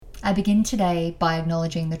I begin today by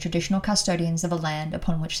acknowledging the traditional custodians of the land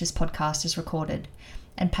upon which this podcast is recorded,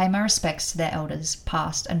 and pay my respects to their elders,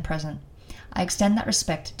 past and present. I extend that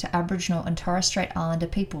respect to Aboriginal and Torres Strait Islander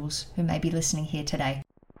peoples who may be listening here today.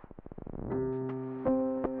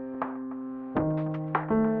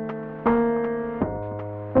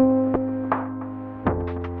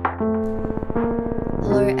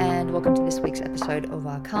 Hello and welcome to this week's episode of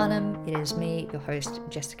Arcanum. It is me, your host,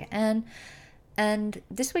 Jessica Ann, and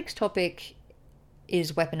this week's topic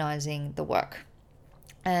is weaponizing the work.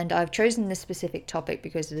 And I've chosen this specific topic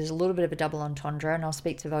because it is a little bit of a double entendre, and I'll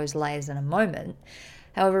speak to those layers in a moment.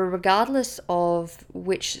 However, regardless of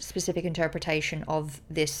which specific interpretation of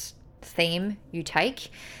this theme you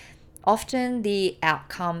take, often the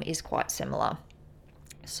outcome is quite similar.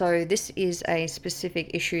 So this is a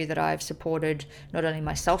specific issue that I've supported not only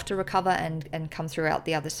myself to recover and come through out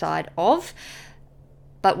the other side of,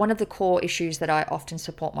 but one of the core issues that I often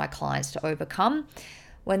support my clients to overcome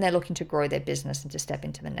when they're looking to grow their business and to step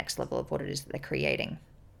into the next level of what it is that they're creating.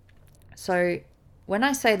 So when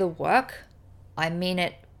I say the work, I mean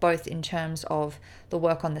it both in terms of the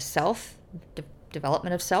work on the self,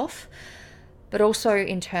 development of self, but also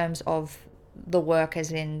in terms of the work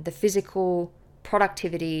as in the physical,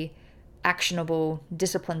 productivity, actionable,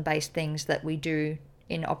 discipline-based things that we do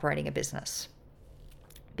in operating a business.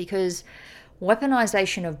 Because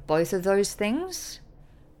weaponization of both of those things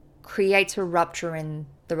creates a rupture in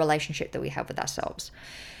the relationship that we have with ourselves.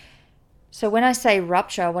 So when I say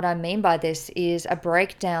rupture, what I mean by this is a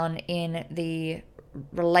breakdown in the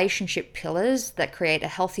relationship pillars that create a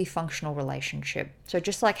healthy, functional relationship. So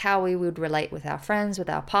just like how we would relate with our friends,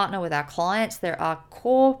 with our partner, with our clients, there are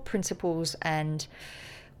core principles and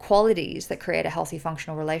qualities that create a healthy,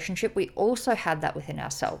 functional relationship. We also have that within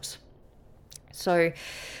ourselves. So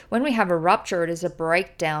when we have a rupture, it is a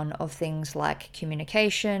breakdown of things like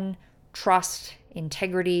communication, trust,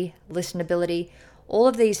 integrity, listenability. All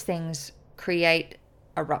of these things create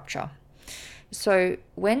a rupture. So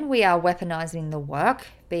when we are weaponizing the work,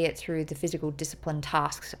 be it through the physical discipline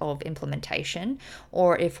tasks of implementation,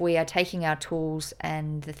 or if we are taking our tools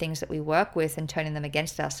and the things that we work with and turning them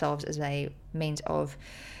against ourselves as a means of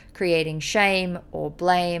creating shame or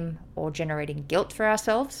blame or generating guilt for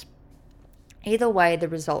ourselves, either way, the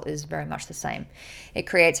result is very much the same. It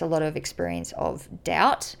creates a lot of experience of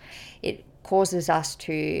doubt. It causes us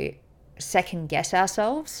to second guess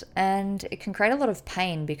ourselves, and it can create a lot of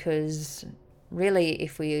pain because really,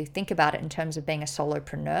 if we think about it in terms of being a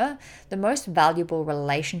solopreneur, the most valuable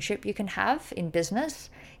relationship you can have in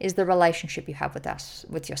business is the relationship you have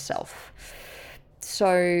with yourself.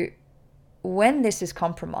 So when this is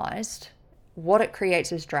compromised, what it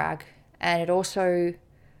creates is drag, and it also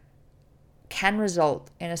can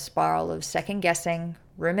result in a spiral of second guessing,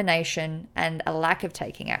 rumination, and a lack of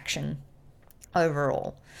taking action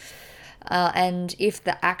overall. And if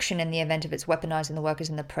the action in the event of it's weaponizing the work is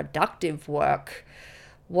in the productive work,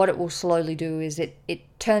 what it will slowly do is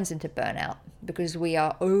it turns into burnout because we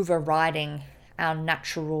are overriding our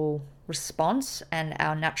natural response and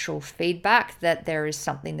our natural feedback that there is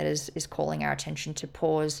something that is calling our attention to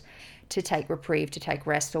pause, to take reprieve, to take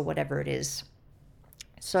rest, or whatever it is.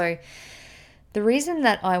 So the reason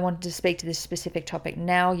that I wanted to speak to this specific topic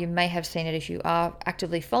now, you may have seen it if you are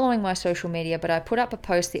actively following my social media, but I put up a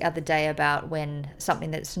post the other day about when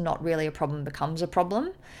something that's not really a problem becomes a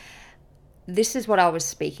problem. This is what I was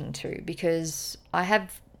speaking to because I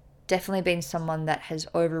have definitely been someone that has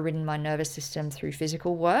overridden my nervous system through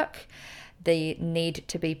physical work. The need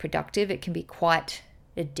to be productive, it can be quite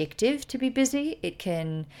addictive to be busy. It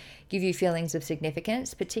can give you feelings of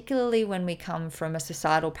significance, particularly when we come from a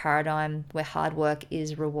societal paradigm where hard work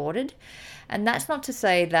is rewarded. And that's not to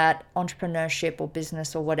say that entrepreneurship or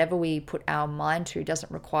business or whatever we put our mind to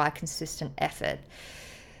doesn't require consistent effort.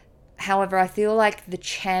 However, I feel like the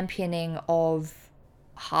championing of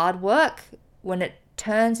hard work, when it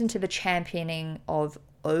turns into the championing of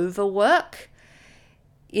overwork,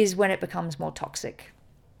 is when it becomes more toxic.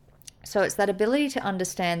 So it's that ability to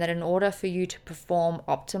understand that in order for you to perform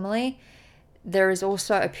optimally, there is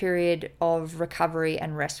also a period of recovery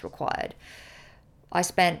and rest required. I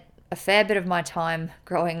spent a fair bit of my time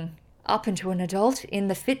growing up into an adult in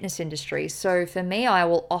the fitness industry. So for me, I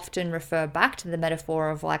will often refer back to the metaphor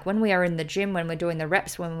of like when we are in the gym, when we're doing the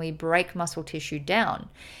reps, when we break muscle tissue down,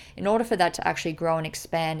 in order for that to actually grow and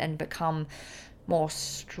expand and become more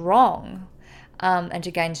strong and to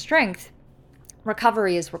gain strength,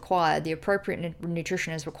 recovery is required. The appropriate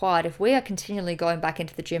nutrition is required. If we are continually going back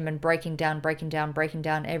into the gym and breaking down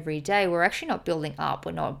every day, we're actually not building up.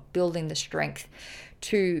 We're not building the strength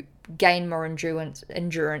to gain more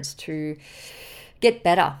endurance, to get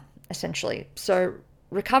better essentially. So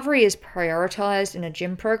recovery is prioritized in a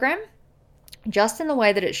gym program just in the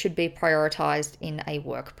way that it should be prioritized in a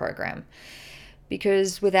work program.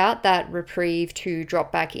 Because without that reprieve to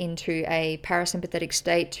drop back into a parasympathetic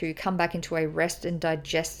state, to come back into a rest and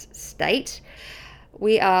digest state,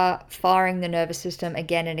 we are firing the nervous system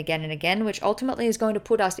again and again and again, which ultimately is going to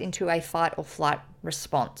put us into a fight or flight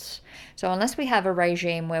response. So unless we have a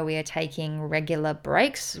regime where we are taking regular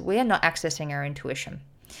breaks, we are not accessing our intuition.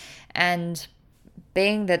 And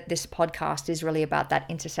being that this podcast is really about that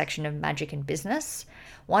intersection of magic and business,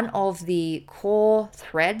 one of the core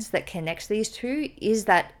threads that connects these two is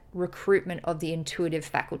that recruitment of the intuitive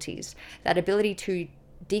faculties, that ability to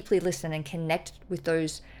deeply listen and connect with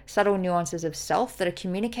those subtle nuances of self that are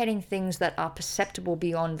communicating things that are perceptible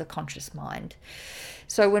beyond the conscious mind.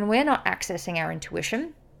 So when we're not accessing our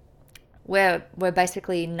intuition, we're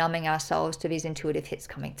basically numbing ourselves to these intuitive hits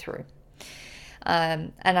coming through.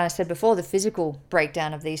 And I said before, the physical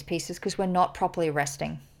breakdown of these pieces, because we're not properly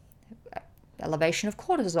resting. Elevation of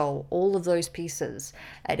cortisol, all of those pieces.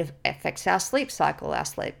 It affects our sleep cycle. Our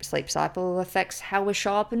sleep cycle affects how we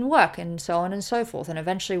show up in work, and so on and so forth. And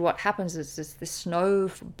eventually what happens is this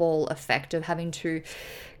snowball effect of having to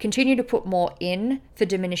continue to put more in for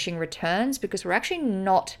diminishing returns, because we're actually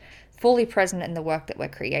not fully present in the work that we're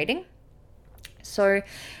creating. So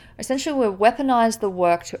essentially we weaponize the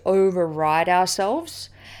work to override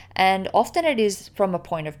ourselves, and often it is from a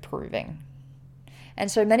point of proving. And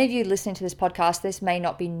so many of you listening to this podcast, this may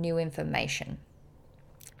not be new information.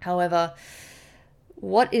 However,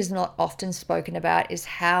 what is not often spoken about is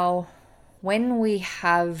how when we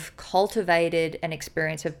have cultivated an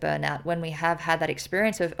experience of burnout, when we have had that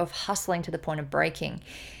experience of hustling to the point of breaking,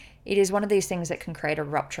 it is one of these things that can create a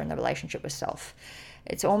rupture in the relationship with self.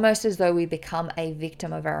 It's almost as though we become a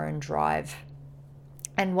victim of our own drive.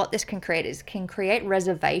 And what this can create is can create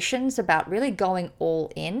reservations about really going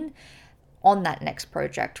all in on that next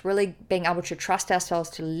project, really being able to trust ourselves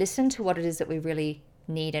to listen to what it is that we really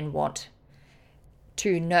need and want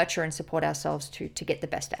to nurture and support ourselves to get the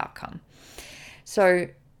best outcome. So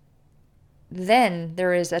then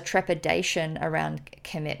there is a trepidation around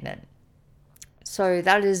commitment. So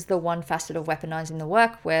that is the one facet of weaponizing the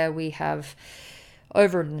work where we have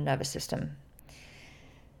overridden the nervous system.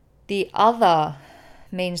 The other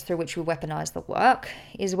means through which we weaponize the work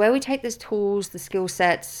is where we take these tools, the skill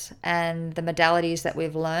sets, and the modalities that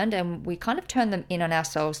we've learned, and we kind of turn them in on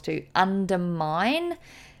ourselves to undermine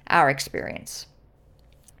our experience.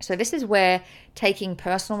 So this is where taking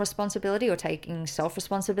personal responsibility or taking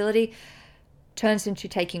self-responsibility turns into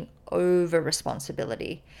taking over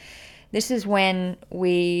responsibility. This is when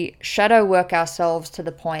we shadow work ourselves to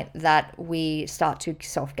the point that we start to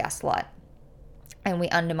self-gaslight and we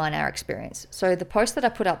undermine our experience. So the post that I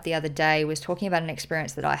put up the other day was talking about an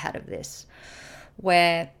experience that I had of this,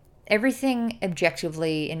 where everything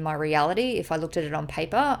objectively in my reality, if I looked at it on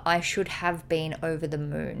paper, I should have been over the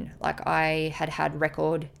moon. Like I had had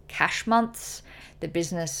record cash months. The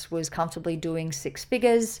business was comfortably doing 6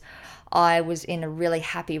 figures. I was in a really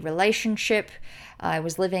happy relationship. I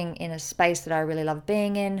was living in a space that I really loved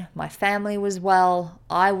being in. My family was well.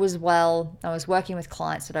 I was well. I was working with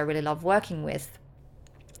clients that I really love working with.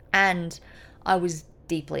 And I was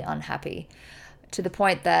deeply unhappy to the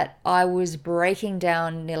point that I was breaking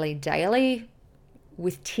down nearly daily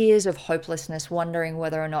with tears of hopelessness, wondering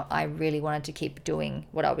whether or not I really wanted to keep doing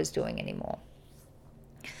what I was doing anymore.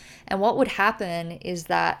 And what would happen is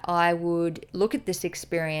that I would look at this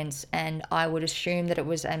experience and I would assume that it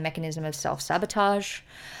was a mechanism of self-sabotage.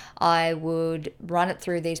 I would run it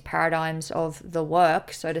through these paradigms of the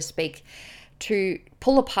work, so to speak, to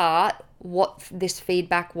pull apart what this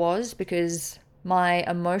feedback was, because my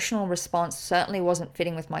emotional response certainly wasn't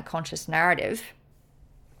fitting with my conscious narrative.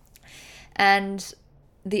 And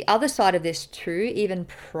the other side of this too, even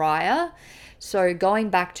prior, so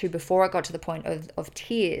going back to before I got to the point of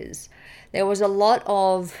tears, there was a lot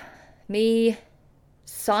of me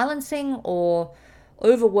silencing or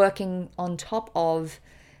overworking on top of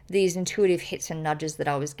these intuitive hits and nudges that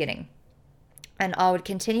I was getting. And I would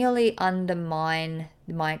continually undermine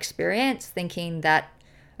my experience, thinking that,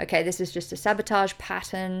 okay, this is just a sabotage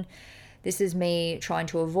pattern. This is me trying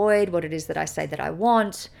to avoid what it is that I say that I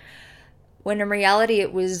want. When in reality,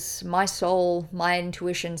 it was my soul, my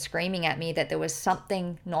intuition screaming at me that there was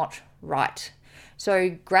something not right.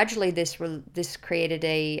 So gradually this created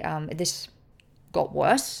this got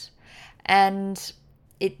worse, and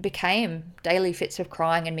it became daily fits of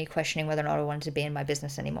crying and me questioning whether or not I wanted to be in my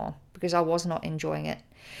business anymore because I was not enjoying it.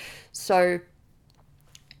 So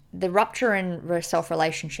the rupture in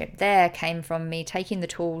self-relationship there came from me taking the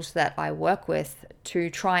tools that I work with to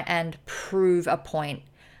try and prove a point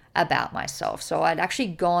about myself. So I'd actually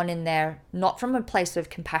gone in there not from a place of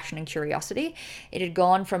compassion and curiosity. It had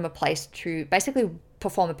gone from a place to basically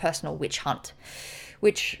perform a personal witch hunt,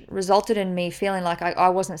 which resulted in me feeling like I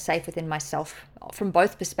wasn't safe within myself from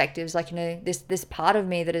both perspectives. Like, this part of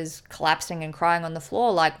me that is collapsing and crying on the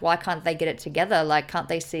floor, like, why can't they get it together? Like, can't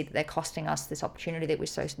they see that they're costing us this opportunity that we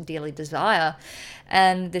so dearly desire?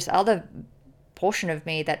 And this other portion of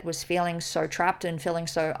me that was feeling so trapped and feeling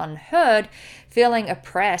so unheard, feeling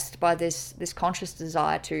oppressed by this conscious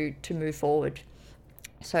desire to move forward.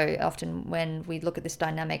 So often when we look at this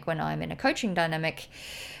dynamic, when I'm in a coaching dynamic,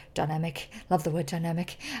 love the word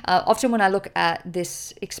dynamic. Often when I look at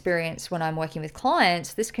this experience when I'm working with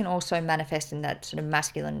clients, this can also manifest in that sort of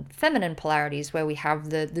masculine, feminine polarities where we have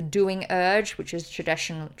the doing urge, which is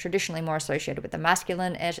traditionally more associated with the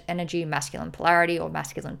masculine energy, masculine polarity, or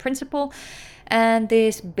masculine principle, and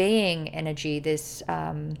this being energy, this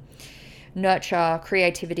nurture,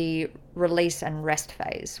 creativity, release, and rest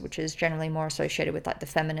phase, which is generally more associated with like the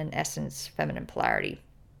feminine essence, feminine polarity,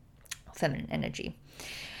 feminine energy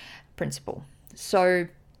principle. So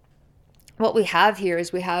what we have here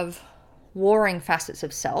is we have warring facets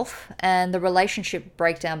of self, and the relationship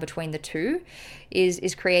breakdown between the two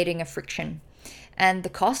is creating a friction. And the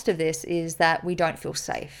cost of this is that we don't feel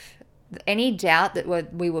safe. Any doubt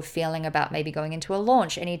that we were feeling about maybe going into a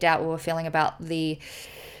launch, any doubt we were feeling about the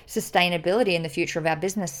sustainability in the future of our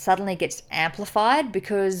business suddenly gets amplified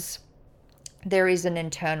because there is an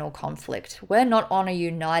internal conflict. We're not on a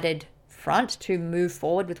united front to move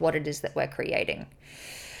forward with what it is that we're creating.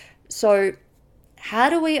 So how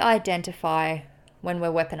do we identify when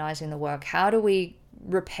we're weaponizing the work? How do we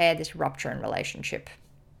repair this rupture in relationship?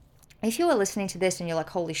 If you are listening to this and you're like,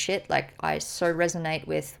 holy shit, like I so resonate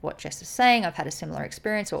with what Jess is saying, I've had a similar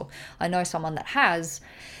experience, or I know someone that has,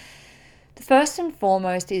 the first and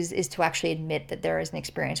foremost is to actually admit that there is an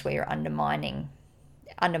experience where you're undermining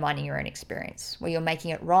your own experience, where you're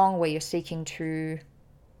making it wrong, where you're seeking to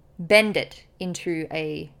bend it into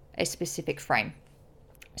a specific frame.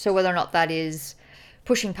 So whether or not that is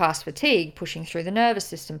pushing past fatigue, pushing through the nervous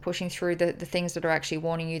system, pushing through the things that are actually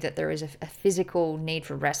warning you that there is a physical need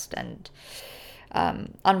for rest and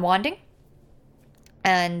unwinding.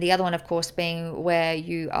 And the other one, of course, being where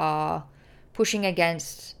you are pushing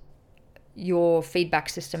against your feedback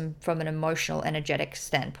system from an emotional, energetic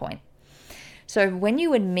standpoint. So when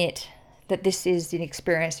you admit that this is an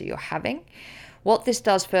experience that you're having, what this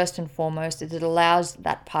does first and foremost is it allows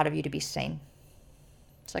that part of you to be seen.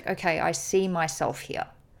 It's like, okay, I see myself here.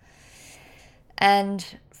 And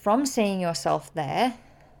from seeing yourself there,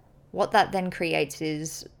 what that then creates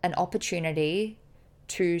is an opportunity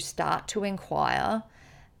to start to inquire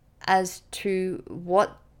as to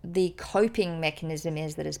what the coping mechanism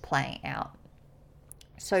is that is playing out.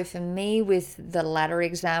 So for me, with the latter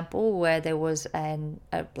example, where there was a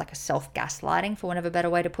self-gaslighting, for want of a better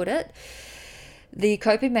way to put it, the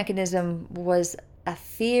coping mechanism was a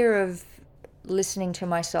fear of listening to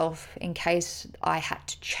myself in case I had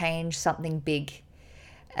to change something big.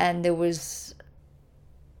 And there was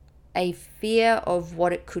a fear of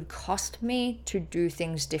what it could cost me to do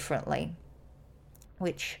things differently,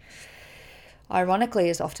 which ironically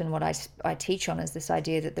is often what I teach on, is this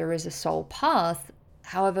idea that there is a soul path.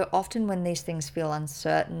 However, often when these things feel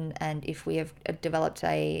uncertain, and if we have developed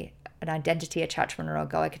an identity attachment or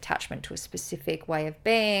egoic attachment to a specific way of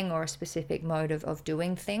being or a specific mode of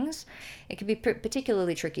doing things, it can be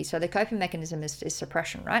particularly tricky. So the coping mechanism is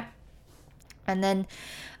suppression, right? And then,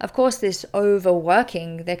 of course, this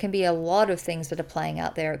overworking, there can be a lot of things that are playing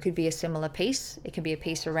out there. It could be a similar piece. It can be a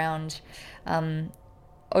piece around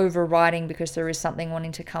overriding because there is something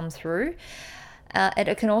wanting to come through. And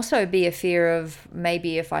it can also be a fear of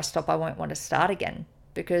maybe if I stop, I won't want to start again.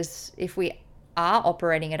 Because if we are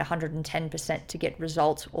operating at 110% to get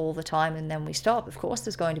results all the time and then we stop, of course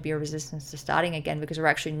there's going to be a resistance to starting again because we're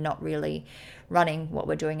actually not really running what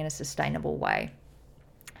we're doing in a sustainable way.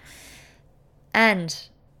 And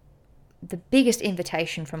the biggest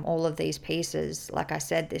invitation from all of these pieces, like I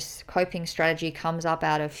said, this coping strategy comes up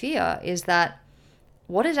out of fear, is that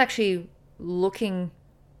what is actually looking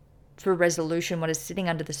for resolution, what is sitting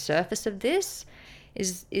under the surface of this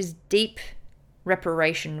is deep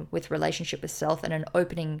reparation with relationship with self and an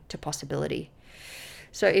opening to possibility.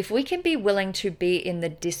 So if we can be willing to be in the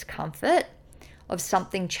discomfort of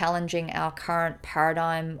something challenging our current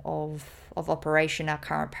paradigm of operation, our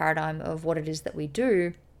current paradigm of what it is that we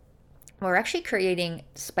do, we're actually creating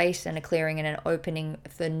space and a clearing and an opening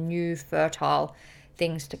for new fertile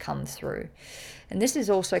things to come through. And this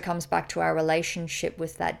also comes back to our relationship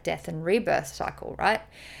with that death and rebirth cycle, right?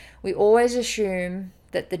 We always assume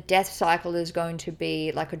that the death cycle is going to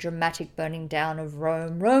be like a dramatic burning down of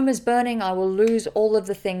Rome. Rome is burning. I will lose all of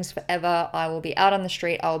the things forever. I will be out on the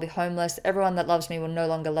street. I will be homeless. Everyone that loves me will no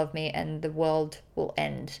longer love me, and the world will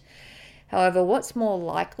end. However, what's more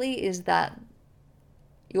likely is that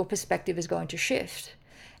your perspective is going to shift.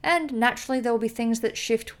 And naturally, there will be things that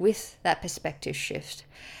shift with that perspective shift.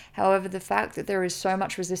 However, the fact that there is so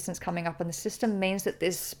much resistance coming up in the system means that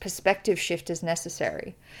this perspective shift is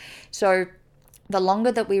necessary. So the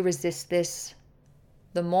longer that we resist this,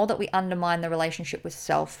 the more that we undermine the relationship with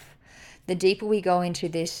self, the deeper we go into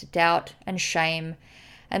this doubt and shame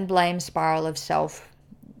and blame spiral of self,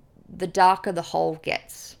 the darker the hole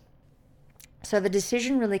gets. So the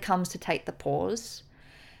decision really comes to take the pause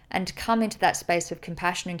and to come into that space of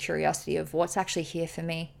compassion and curiosity of what's actually here for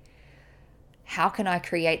me. How can I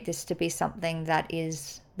create this to be something that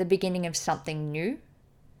is the beginning of something new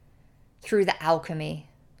through the alchemy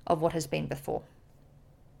of what has been before?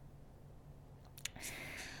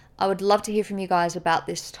 I would love to hear from you guys about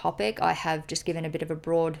this topic. I have just given a bit of a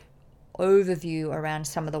broad overview around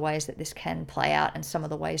some of the ways that this can play out and some of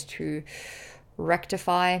the ways to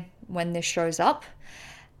rectify when this shows up.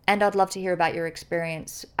 And I'd love to hear about your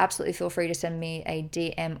experience. Absolutely feel free to send me a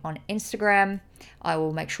DM on Instagram. I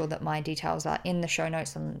will make sure that my details are in the show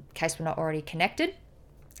notes in case we're not already connected.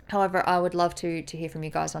 However, I would love to hear from you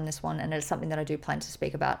guys on this one, and it's something that I do plan to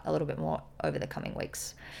speak about a little bit more over the coming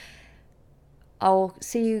weeks. I'll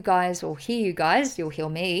see you guys, or hear you guys, you'll hear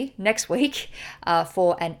me next week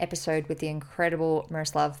for an episode with the incredible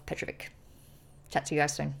Miroslav Petrovic. Chat to you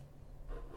guys soon.